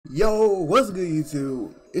Yo, what's good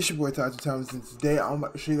YouTube? It's your boy Todd Thomas, and today I'm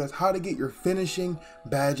about to show you guys how to get your finishing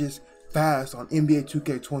badges fast on NBA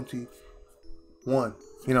 2K21.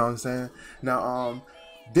 You know what I'm saying? Now,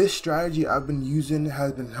 this strategy I've been using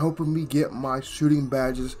has been helping me get my shooting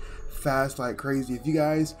badges fast like crazy. If you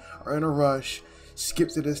guys are in a rush, skip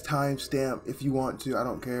to this timestamp if you want to. I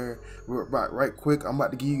don't care. Right quick, I'm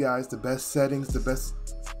about to give you guys the best settings, the best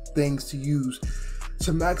things to use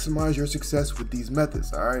to maximize your success with these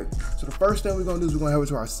methods. Alright, so the first thing we're gonna do is we're gonna head over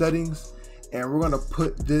to our settings and we're gonna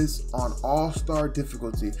put this on all-star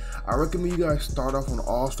difficulty. I recommend you guys start off on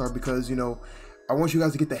all-star because, you know, I want you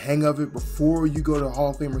guys to get the hang of it before you go to Hall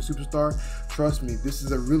of Fame or Superstar. Trust me, this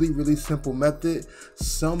is a really simple method.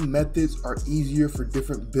 Some methods are easier for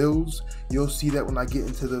different builds. You'll see that when I get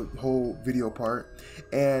into the whole video part.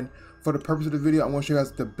 And for the purpose of the video, I want you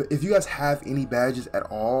guys to, if you guys have any badges at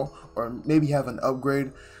all, or maybe have an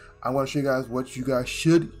upgrade, I want to show you guys what you guys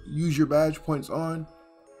should use your badge points on.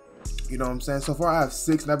 You know what I'm saying? So far I have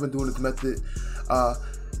 6 and I've been doing this method.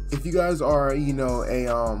 If you guys are, you know,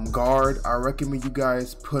 a guard, I recommend you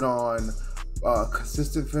guys put on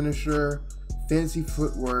consistent finisher, fancy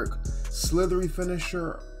footwork, slithery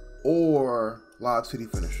finisher, or Lob City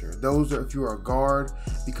finisher. Those are if you're a guard,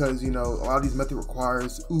 because, you know, a lot of these methods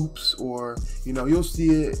requires oops, or, you know, you'll see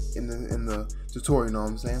it in the tutorial. You know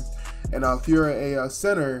what I'm saying? And if you're a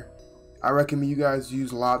center, I recommend you guys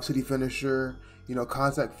use Lob City finisher, you know,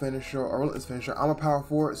 contact finisher, or relentless finisher. I'm a power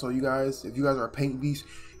forward, so you guys, if you guys are a paint beast,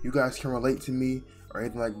 you guys can relate to me or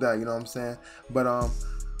anything like that. You know what I'm saying? But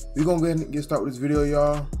we're gonna go ahead and get started with this video,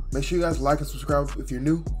 y'all. Make sure you guys like and subscribe if you're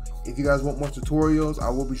new. If you guys want more tutorials, I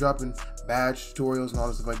will be dropping badge tutorials and all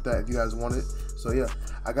this stuff like that if you guys want it. So yeah,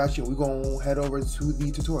 I got you. We're gonna head over to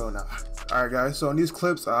the tutorial now. Alright guys, so in these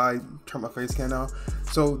clips, I turn my face cam now.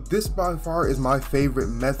 So this by far is my favorite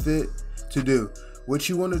method to do. What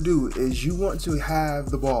you want to do is you want to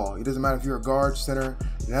have the ball. It doesn't matter if you're a guard, center,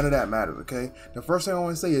 none of that matters, okay? The first thing I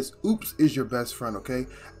want to say is oops is your best friend, okay?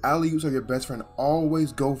 Alley-oops are your best friend.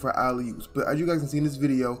 Always go for alley-oops. But as you guys can see in this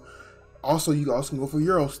video, also you also can go for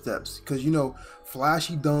Euro steps, because, you know,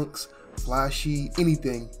 flashy dunks, flashy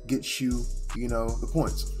anything gets you, you know, the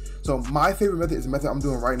points. So my favorite method is the method I'm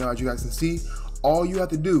doing right now. As you guys can see, all you have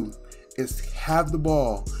to do is have the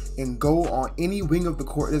ball and go on any wing of the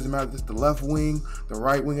court. It doesn't matter if it's the left wing, the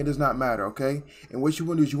right wing, it does not matter, okay? And what you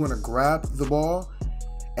want to do is you want to grab the ball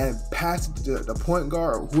and pass it to the point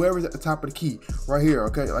guard or whoever's at the top of the key right here,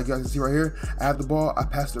 okay? Like you guys can see right here, I have the ball, I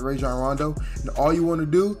pass it to Rajon Rondo, and all you want to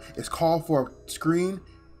do is call for a screen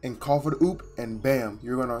and call for the oop, and bam,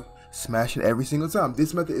 you're gonna smash it every single time.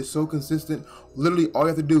 This method is so consistent. Literally all you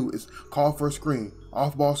have to do is call for a screen,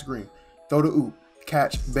 off ball screen, throw the oop,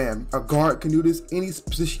 catch, bam. A guard can do this, any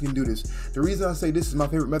position can do this. The reason I say this is my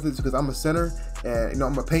favorite method is because I'm a center and, you know,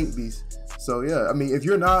 I'm a paint beast. So yeah, I mean, if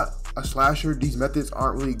you're not a slasher, these methods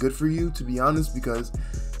aren't really good for you, to be honest, because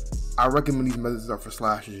I recommend these methods are for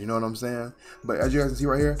slashers, you know what I'm saying? But as you guys can see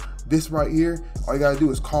right here, this right here, all you gotta do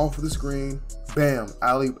is call for the screen, bam,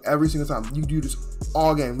 alley every single time. You do this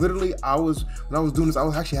all game. Literally, when I was doing this, I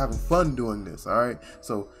was actually having fun doing this, all right?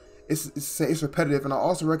 So it's repetitive, and I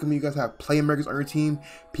also recommend you guys have playmakers on your team,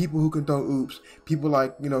 people who can throw oops, people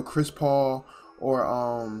like, you know, Chris Paul or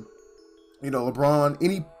you know, LeBron.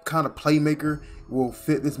 Any kind of playmaker will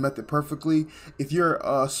fit this method perfectly. If you're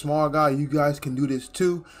a small guy, you guys can do this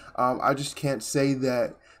too. I just can't say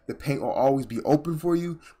that the paint will always be open for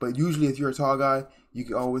you, but usually if you're a tall guy, you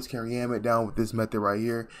can always ram it down with this method right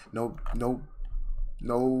here. No,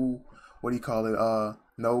 what do you call it?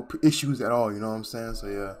 No issues at all, you know what I'm saying? So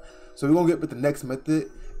yeah. So we're gonna get with the next method,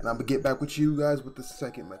 and I'm gonna get back with you guys with the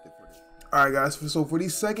second method for this. Alright guys, so for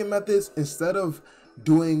these second methods, instead of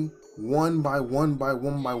doing one by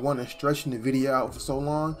one and stretching the video out for so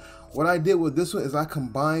long, what I did with this one is I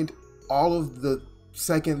combined all of the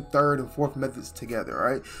second, third, and fourth methods together.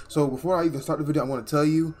 Alright, so before I even start the video, I want to tell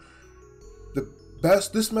you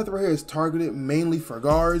this method right here is targeted mainly for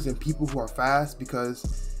guards and people who are fast,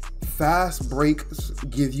 because fast breaks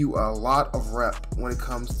give you a lot of rep when it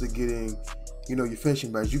comes to getting, you know, your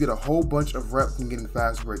finishing badge. You get a whole bunch of rep from getting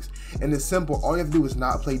fast breaks, and it's simple. All you have to do is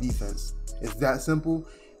not play defense. It's that simple.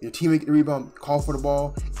 Your teammate get the rebound, call for the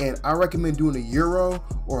ball, and I recommend doing a Euro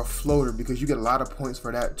or a floater because you get a lot of points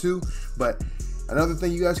for that too. But another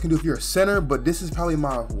thing you guys can do if you're a center, but this is probably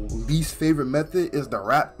my least favorite method, is the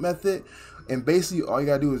wrap method. And basically all you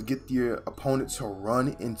gotta do is get your opponent to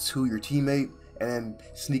run into your teammate and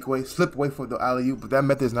then slip away for the alley-oop. But that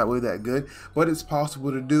method is not really that good, but it's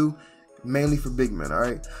possible to do, mainly for big men. All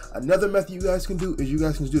right, another method you guys can do is you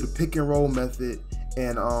guys can do the pick and roll method,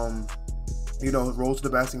 and you know, roll to the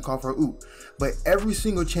basket and call for a oop. But every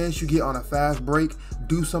single chance you get on a fast break,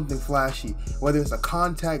 do something flashy. Whether it's a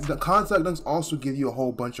contact dunks also give you a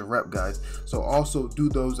whole bunch of rep, guys. So also do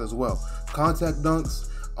those as well. Contact dunks,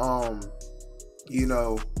 you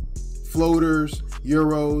know, floaters,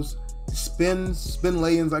 euros, spin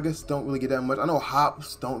lay-ins, I guess don't really get that much. I know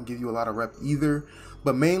hops don't give you a lot of rep either,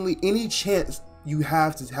 but mainly any chance you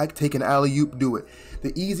have to take an alley-oop, do it.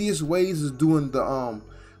 The easiest ways is doing the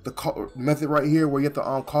method right here where you have to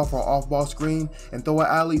call for an off-ball screen and throw an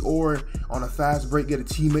alley, or on a fast break get a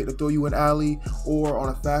teammate to throw you an alley, or on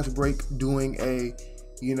a fast break doing a,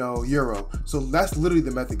 you know, euro. So that's literally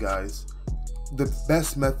the method, guys. The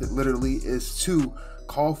best method literally is to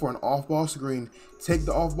call for an off-ball screen, take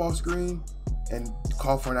the off-ball screen, and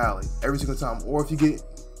call for an alley every single time. Or if you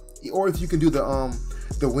can do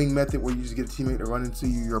the wing method where you just get a teammate to run into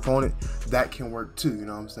your opponent, that can work too. You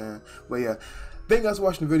know what I'm saying? But yeah. Thank you guys for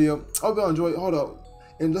watching the video. I hope y'all enjoyed. Hold up,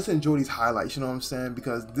 and let's enjoy these highlights. You know what I'm saying?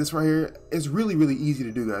 Because this right here is really, really easy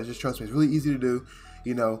to do, guys. Just trust me, it's really easy to do.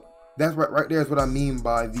 You know, that's right there is what I mean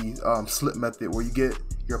by the slip method, where you get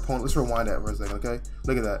your opponent. Let's rewind that for a second, okay?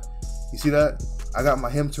 Look at that. You see that? I got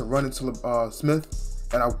him to run into Smith,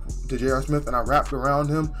 and to J.R. Smith, and I wrapped around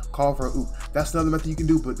him, call for a oop. That's another method you can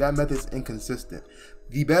do, but that method is inconsistent.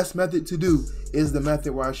 The best method to do is the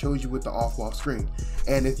method where I showed you with the off-ball screen.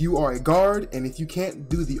 And if you are a guard, and if you can't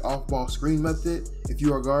do the off-ball screen method, if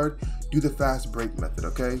you are a guard, do the fast break method,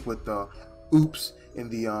 okay? With the oops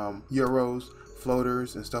and the euros,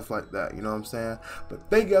 floaters, and stuff like that, you know what I'm saying? But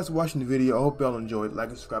thank you guys for watching the video. I hope y'all enjoyed. Like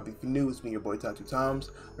and subscribe if you're new. It's been your boy Tattoo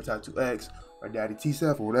Times, or Tattoo X, or Daddy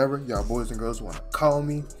T-Seth, or whatever y'all boys and girls want to call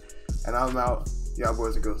me. And I'm out. Y'all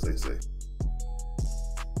boys and girls stay safe.